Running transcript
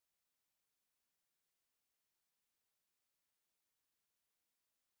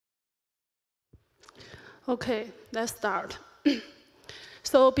Okay, let's start.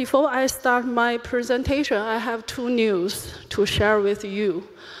 So before I start my presentation, I have two news to share with you.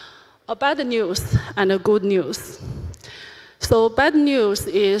 A bad news and a good news. So bad news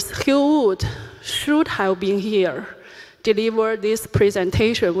is Hillwood should have been here, deliver this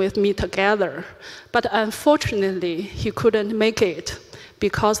presentation with me together. But unfortunately, he couldn't make it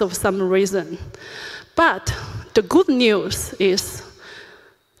because of some reason. But the good news is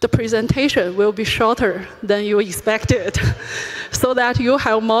the presentation will be shorter than you expected, so that you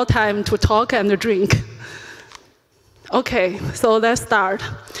have more time to talk and drink. Okay, so let's start.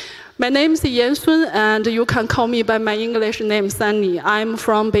 My name is Yan Sun, and you can call me by my English name, Sunny. I'm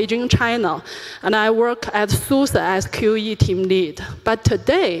from Beijing, China, and I work at SUSE as QE team lead. But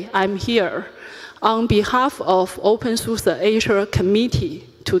today, I'm here on behalf of openSUSE.Asia committee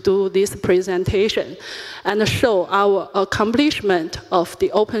to do this presentation and show our accomplishment of the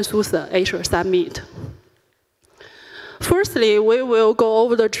openSUSE.Asia Summit. Firstly, we will go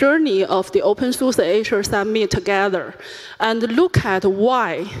over the journey of the openSUSE.Asia Summit together and look at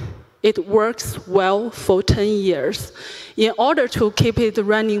why it works well for 10 years in order to keep it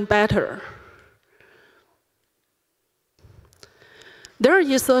running better. There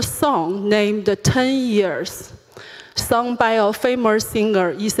is a song named 10 Years, sung by a famous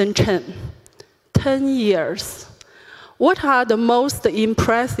singer, Ethan Chen. 10 years. What are the most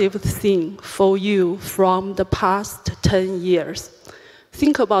impressive things for you from the past 10 years?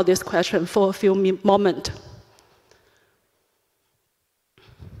 Think about this question for a few moments.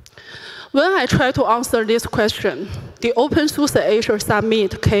 When I try to answer this question, the openSUSE.Asia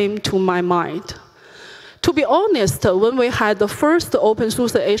Summit came to my mind. To be honest, when we had the first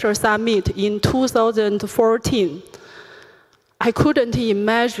openSUSE.Asia Summit in 2014, I couldn't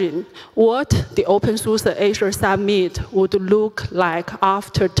imagine what the openSUSE.Asia Summit would look like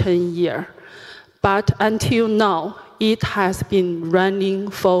after 10 years. But until now, it has been running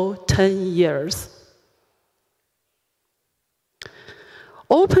for 10 years.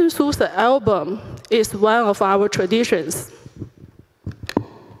 openSUSE album is one of our traditions.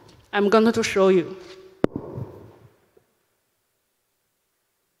 I'm going to show you.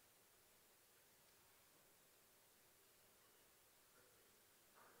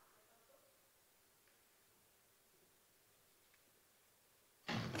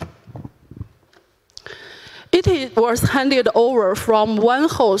 It was handed over from one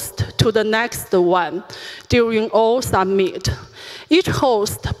host to the next one during all summit. Each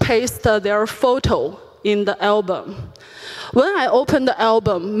host pasted their photo in the album. When I opened the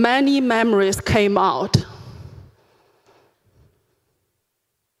album, many memories came out.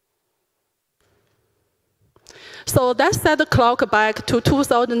 So let's set the clock back to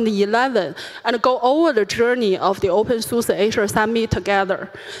 2011 and go over the journey of the openSUSE.Asia Summit together.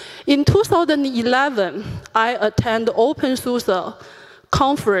 In 2011, I attended openSUSE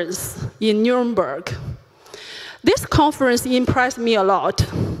conference in Nuremberg. This conference impressed me a lot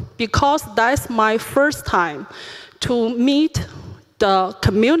because that's my first time to meet the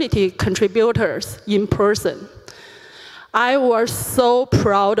community contributors in person. I was so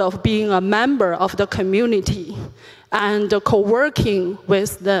proud of being a member of the community and co-working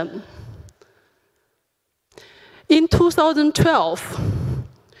with them. In 2012,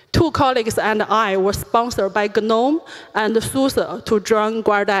 two colleagues and I were sponsored by GNOME and SUSE to join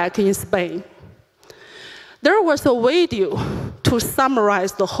GUARDEC in Spain. There was a video to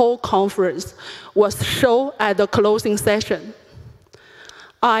summarize the whole conference was shown at the closing session.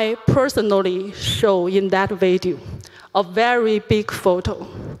 I personally show in that video a very big photo.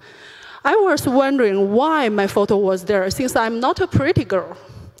 I was wondering why my photo was there, since I'm not a pretty girl.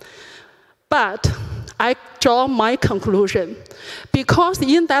 But I draw my conclusion. Because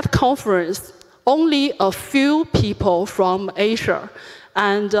in that conference, only a few people from Asia,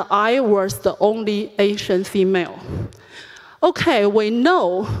 and I was the only Asian female. Okay, we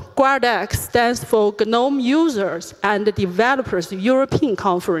know GUARDEC stands for GNOME Users and Developers European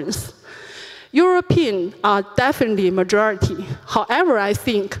Conference. European are definitely majority. However, I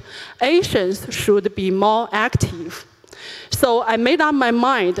think Asians should be more active. So I made up my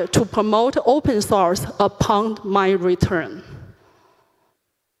mind to promote open source upon my return.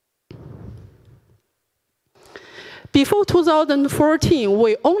 Before 2014,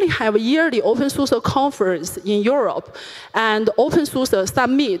 we only have a yearly openSUSE conference in Europe and openSUSE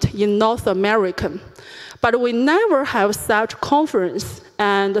Summit in North America. But we never have such conference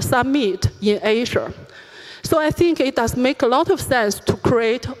and summit in Asia. So I think it does make a lot of sense to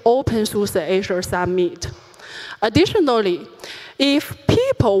create openSUSE.Asia Summit. Additionally, if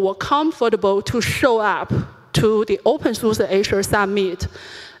people were comfortable to show up to the openSUSE.Asia Summit,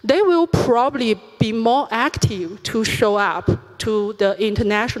 they will probably be more active to show up to the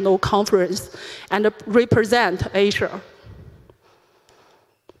international conference and represent Asia.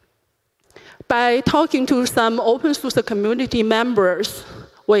 By talking to some openSUSE community members,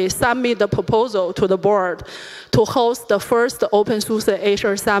 we submit the proposal to the board to host the first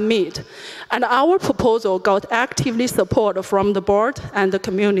openSUSE.Asia Summit. And our proposal got actively support from the board and the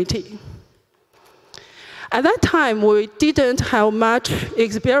community. At that time, we didn't have much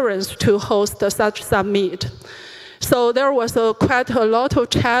experience to host such summit. So there was quite a lot of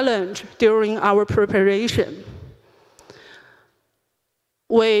challenge during our preparation.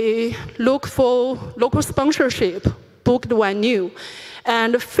 We looked for local sponsorship, booked venue,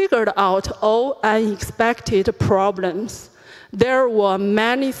 and figured out all unexpected problems. There were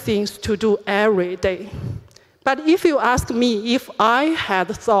many things to do every day. But if you ask me if I had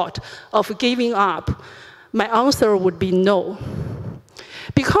thought of giving up, my answer would be no.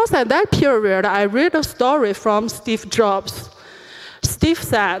 Because at that period, I read a story from Steve Jobs. Steve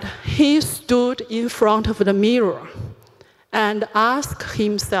said he stood in front of the mirror and asked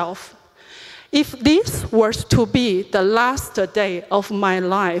himself, if this was to be the last day of my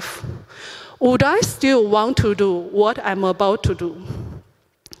life, would I still want to do what I'm about to do?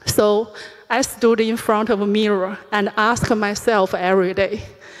 So I stood in front of a mirror and asked myself every day,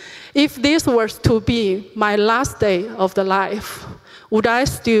 if this was to be my last day of the life, would I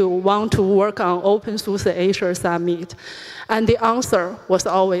still want to work on openSUSE.Asia Summit? And the answer was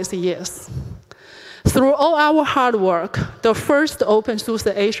always yes. Through all our hard work, the first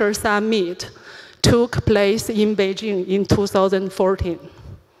openSUSE.Asia Summit took place in Beijing in 2014.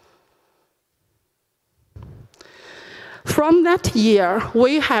 From that year,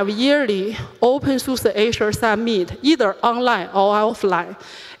 we have yearly openSUSE.Asia Summit, either online or offline,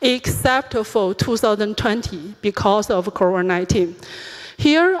 except for 2020 because of COVID-19.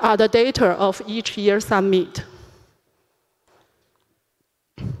 Here are the data of each year's summit.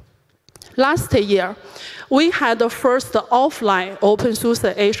 Last year, we had the first offline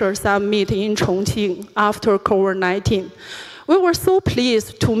openSUSE.Asia Summit in Chongqing after COVID-19. We were so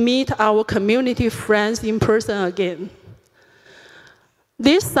pleased to meet our community friends in person again.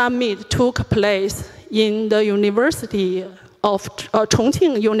 This summit took place in the University of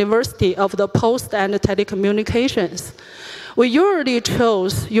Chongqing University of the Post and Telecommunications. We usually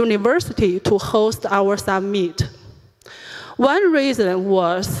chose university to host our summit. One reason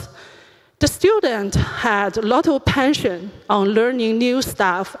was the students had a lot of passion on learning new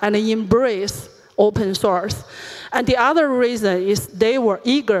stuff and embrace open source. And the other reason is they were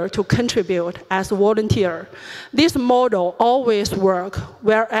eager to contribute as volunteers. This model always worked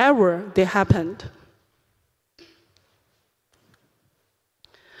wherever they happened.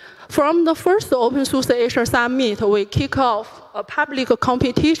 From the first openSUSE.Asia Summit, we kick off a public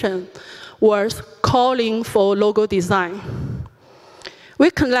competition was calling for logo design. We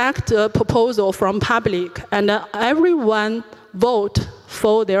collect a proposal from public, and everyone vote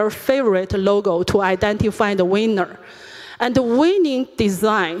for their favorite logo to identify the winner. And the winning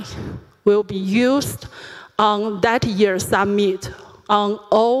design will be used on that year's summit on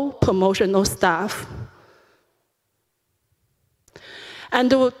all promotional stuff. And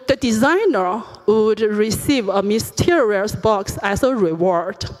the designer would receive a mysterious box as a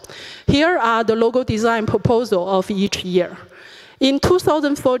reward. Here are the logo design proposals of each year. In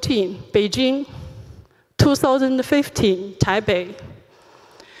 2014, Beijing, 2015, Taipei,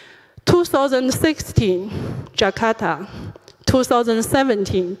 2016, Jakarta,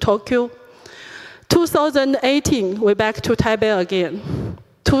 2017, Tokyo, 2018, we're back to Taipei again,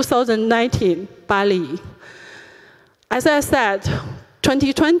 2019, Bali. As I said,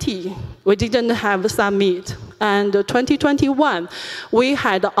 2020, we didn't have a summit. And 2021, we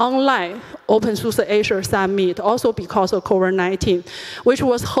had online openSUSE.Asia Summit, also because of COVID-19, which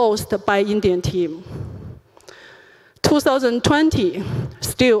was hosted by Indian team. 2020,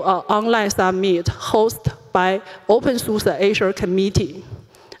 still an online summit hosted by openSUSE.Asia Committee,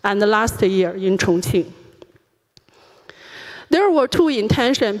 and last year in Chongqing. There were two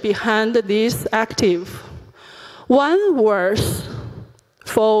intentions behind this active. One was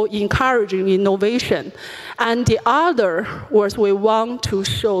for encouraging innovation, and the other was we want to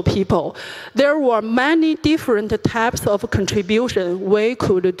show people there were many different types of contribution we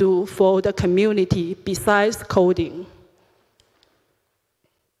could do for the community besides coding.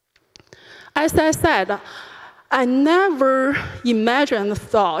 As I said, I never imagined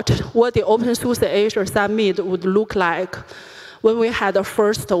thought what the openSUSE.Asia Summit would look like when we had the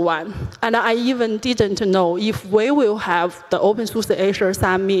first one. And I even didn't know if we will have the openSUSE.Asia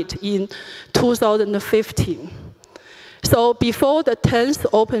Summit in 2015. So before the 10th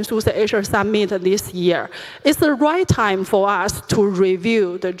openSUSE.Asia Summit this year, it's the right time for us to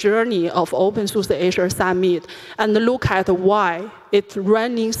review the journey of openSUSE.Asia Summit and look at why it's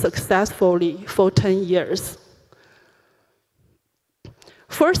running successfully for 10 years.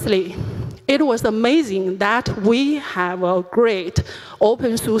 Firstly, it was amazing that we have a great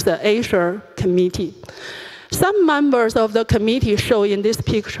openSUSE.Asia committee. Some members of the committee show in this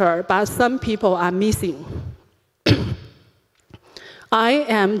picture, but some people are missing. I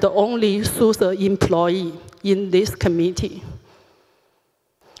am the only SUSE employee in this committee.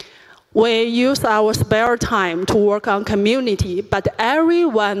 We use our spare time to work on community, but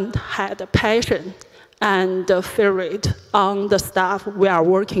everyone had a passion and a favorite on the stuff we are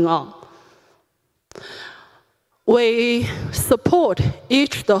working on. We support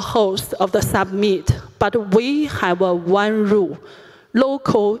each the host of the summit, but we have one rule: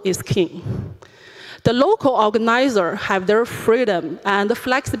 local is king. The local organizers have their freedom and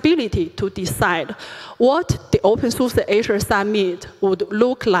flexibility to decide what the openSUSE.Asia Summit would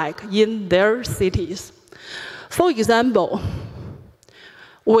look like in their cities. For example,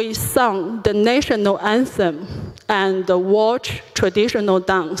 we sung the national anthem and watched traditional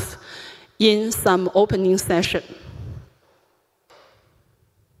dance in some opening session.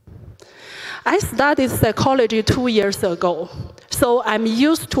 I studied psychology 2 years ago, so I'm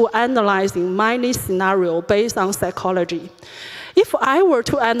used to analyzing many scenarios based on psychology. If I were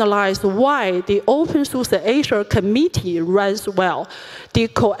to analyze why the openSUSE.Asia committee runs well, the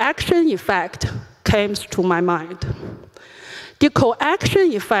coaction effect comes to my mind. The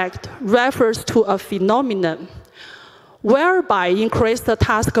coaction effect refers to a phenomenon whereby increased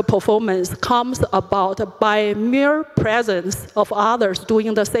task performance comes about by mere presence of others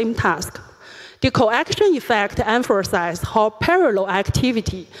doing the same task. The coaction effect emphasizes how parallel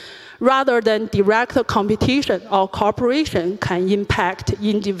activity, rather than direct competition or cooperation, can impact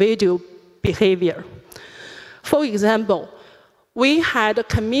individual behavior. For example, we had a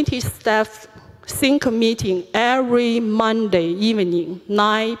committee staff sync meeting every Monday evening,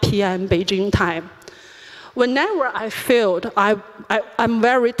 9 p.m. Beijing time. Whenever I feel I'm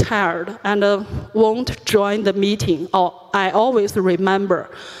very tired and won't join the meeting, I always remember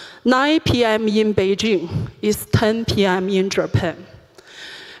 9 p.m. in Beijing is 10 p.m. in Japan.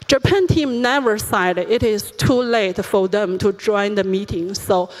 Japan team never said it is too late for them to join the meeting,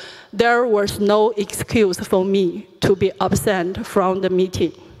 so there was no excuse for me to be absent from the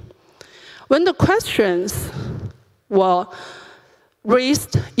meeting. When the questions were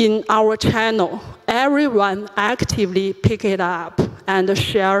raised in our channel, everyone actively picked it up and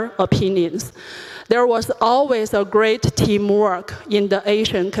shared opinions. There was always a great teamwork in the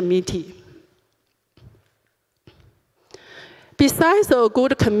Asian committee. Besides a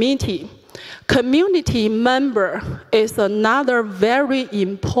good committee, community member is another very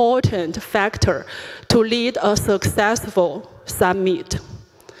important factor to lead a successful summit.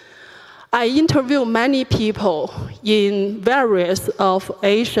 I interview many people in various of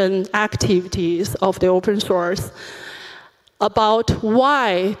Asian activities of the open source about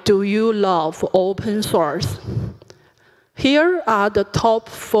why do you love open source. Here are the top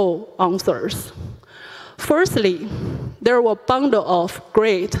 4 answers. Firstly, there were a bundle of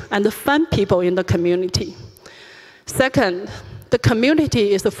great and fun people in the community. Second, the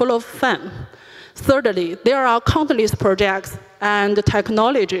community is full of fun. Thirdly, there are countless projects and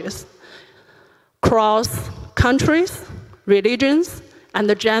technologies across countries, religions,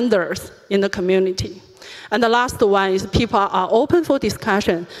 and genders in the community. And the last one is people are open for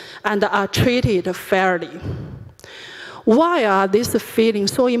discussion and are treated fairly. Why are these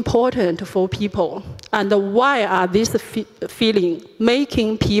feelings so important for people? And why are these feelings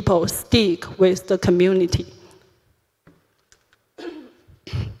making people stick with the community?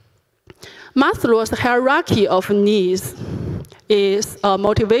 Maslow's hierarchy of needs is a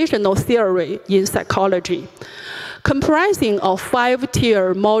motivational theory in psychology, comprising of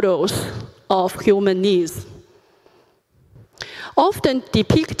 5-tier models of human needs, often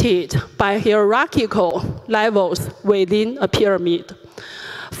depicted by hierarchical levels within a pyramid.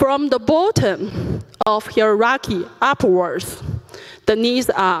 From the bottom of hierarchy upwards, the needs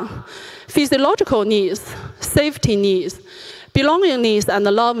are physiological needs, safety needs, belonging needs and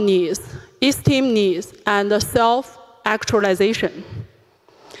love needs, esteem needs, and self-actualization.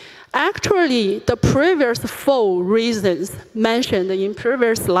 Actually, the previous 4 reasons mentioned in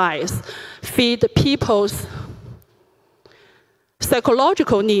previous slides feed people's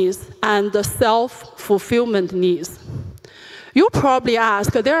psychological needs and self-fulfillment needs. You probably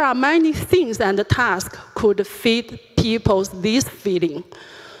ask, there are many things and tasks could feed people's this feeling.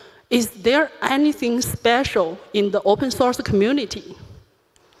 is there anything special in the open source community?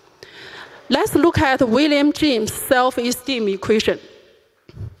 Let's look at William James' self-esteem equation.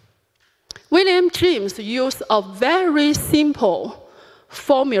 William James used a very simple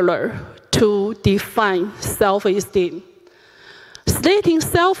formula to define self-esteem. Stating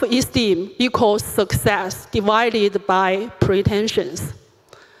self-esteem equals success divided by pretensions.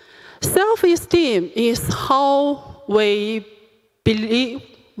 Self-esteem is how we believe,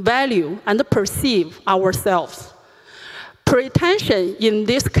 value, and perceive ourselves. Pretension, in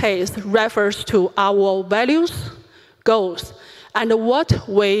this case, refers to our values, goals, and what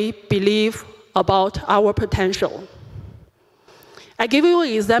we believe about our potential. I give you an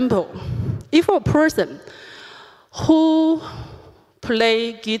example. If a person who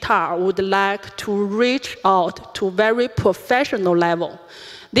plays guitar would like to reach out to a very professional level,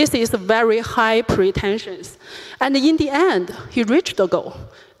 this is very high pretensions. And in the end, he reached the goal.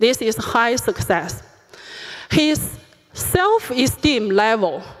 This is high success. His self-esteem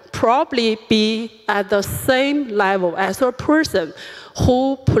level probably be at the same level as a person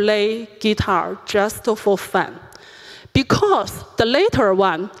who plays guitar just for fun. Because the later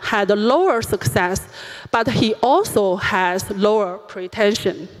one had a lower success, but he also has lower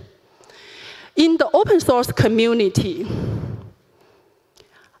pretension. In the open source community,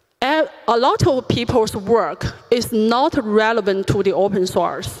 a lot of people's work is not relevant to the open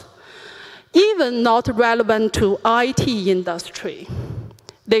source, even not relevant to IT industry.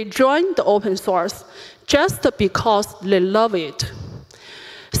 They join the open source just because they love it.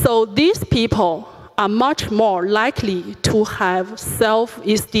 So these people are much more likely to have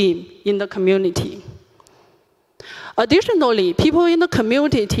self-esteem in the community. Additionally, people in the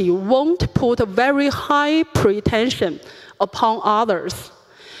community won't put a very high pretension upon others,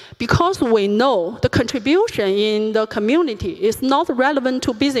 because we know the contribution in the community is not relevant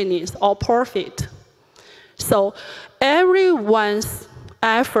to business or profit. So everyone's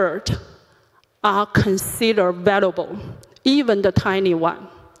effort are considered valuable, even the tiny one.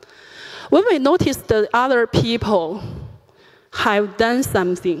 When we notice that other people have done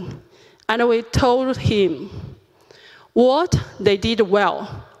something, and we told him what they did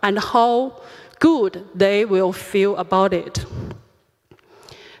well and how good they will feel about it.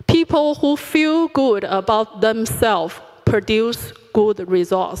 People who feel good about themselves produce good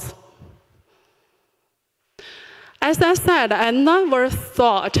results. As I said, I never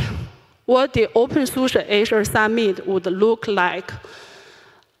thought what the openSUSE.Asia Summit would look like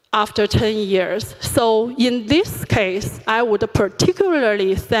after 10 years. So in this case, I would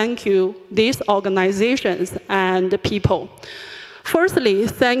particularly thank you, these organizations and people. Firstly,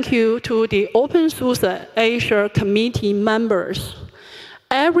 thank you to the openSUSE.Asia committee members.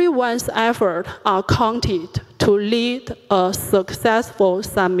 Everyone's efforts are counted to lead a successful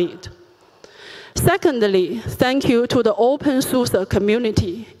summit. Secondly, thank you to the openSUSE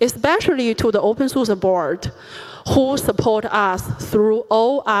community, especially to the openSUSE board, who support us through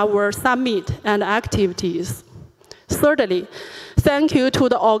all our summit and activities. Thirdly, thank you to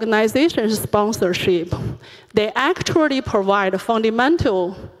the organization's sponsorship. They actually provide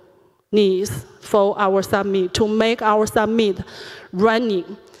fundamental needs for our summit to make our summit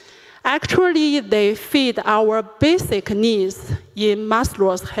running. Actually, they feed our basic needs in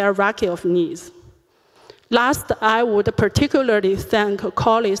Maslow's hierarchy of needs. Last, I would particularly thank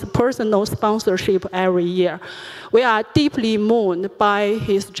Colley's personal sponsorship every year. We are deeply moved by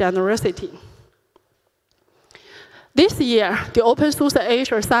his generosity. This year, the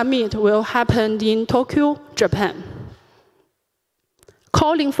openSUSE.Asia Summit will happen in Tokyo, Japan.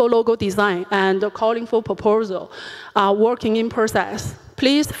 Calling for logo design and calling for proposal are working in process.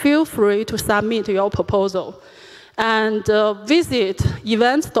 Please feel free to submit your proposal. And visit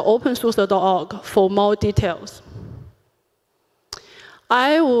events.opensuse.org for more details.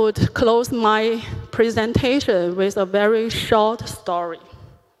 I would close my presentation with a very short story.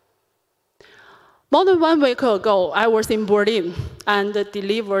 More than 1 week ago, I was in Berlin and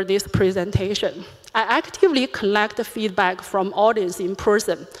delivered this presentation. I actively collect feedback from audience in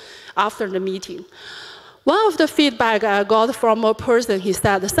person after the meeting. One of the feedback I got from a person, he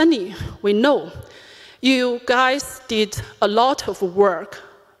said, "Sunny, we know you guys did a lot of work,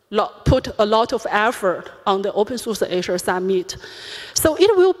 put a lot of effort on the openSUSE.Asia Summit. So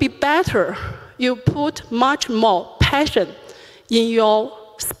it will be better you put much more passion in your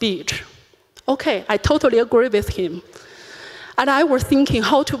speech." Okay, I totally agree with him. And I was thinking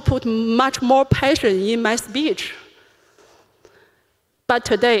how to put much more passion in my speech. But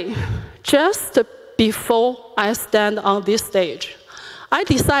today, just before I stand on this stage, I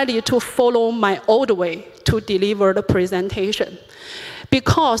decided to follow my old way to deliver the presentation.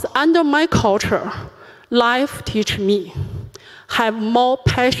 Because under my culture, life teaches me, have more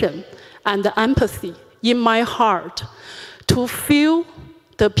passion and empathy in my heart to feel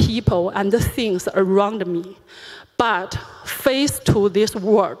the people and the things around me, but face to this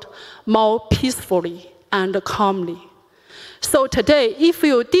world more peacefully and calmly. So today, if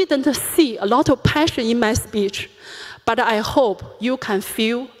you didn't see a lot of passion in my speech, but I hope you can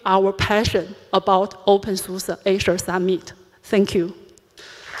feel our passion about openSUSE.Asia Summit. Thank you.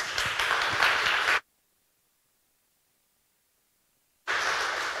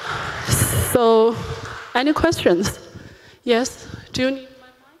 So, any questions? Yes? Do you need my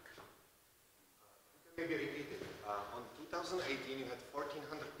mic? Maybe repeat it. On 2018, you had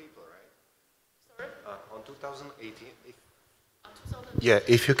 1,400 people, right? Sorry? On 2018,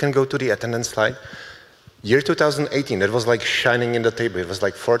 if you can go to the attendance slide. Year 2018, it was like shining in the table. It was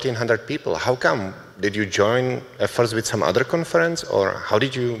like 1,400 people. How come? Did you join efforts with some other conference, or how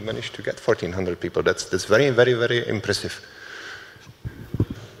did you manage to get 1,400 people? That's very, very, very impressive.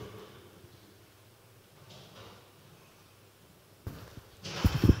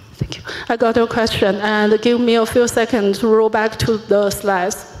 Thank you. I got your question, and give me a few seconds to roll back to the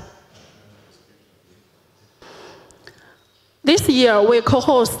slides. This year, we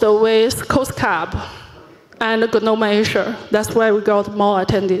co-host with Coast Club and openSUSE.Asia. That's why we got more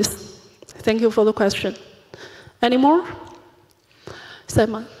attendees. Thank you for the question. Any more?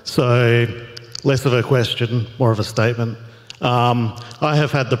 Simon? So, less of a question, more of a statement. I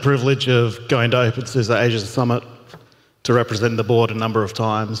have had the privilege of going to openSUSE.Asia Summit to represent the board a number of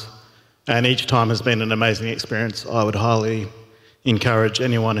times, and each time has been an amazing experience. I would highly encourage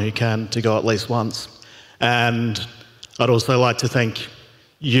anyone who can to go at least once. And I'd also like to thank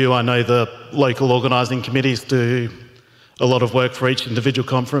you. I know the local organising committees do a lot of work for each individual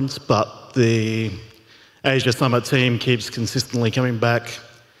conference, but the Asia Summit team keeps consistently coming back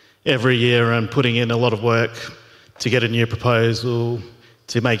every year and putting in a lot of work to get a new proposal,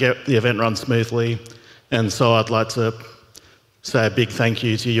 to make the event run smoothly. And so I'd like to say a big thank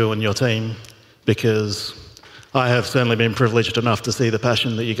you to you and your team, because I have certainly been privileged enough to see the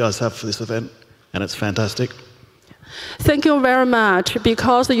passion that you guys have for this event, and it's fantastic. Thank you very much,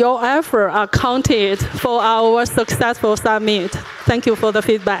 because your efforts are counted for our successful summit. Thank you for the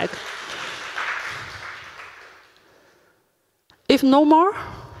feedback. If no more,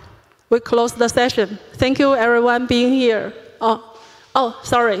 we close the session. Thank you, everyone, being here. Oh,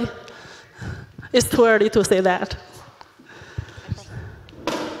 sorry. It's too early to say that.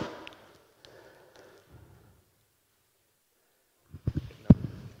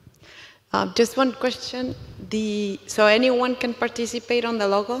 Just one question. So anyone can participate on the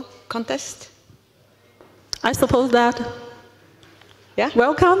logo contest? I suppose that. Yeah?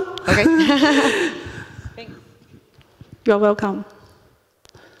 Welcome. Okay. Thanks. You're welcome.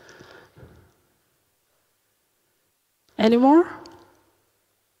 Any more?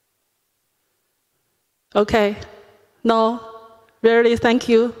 Okay. No, really thank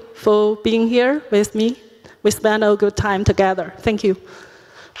you for being here with me. We spent a good time together. Thank you.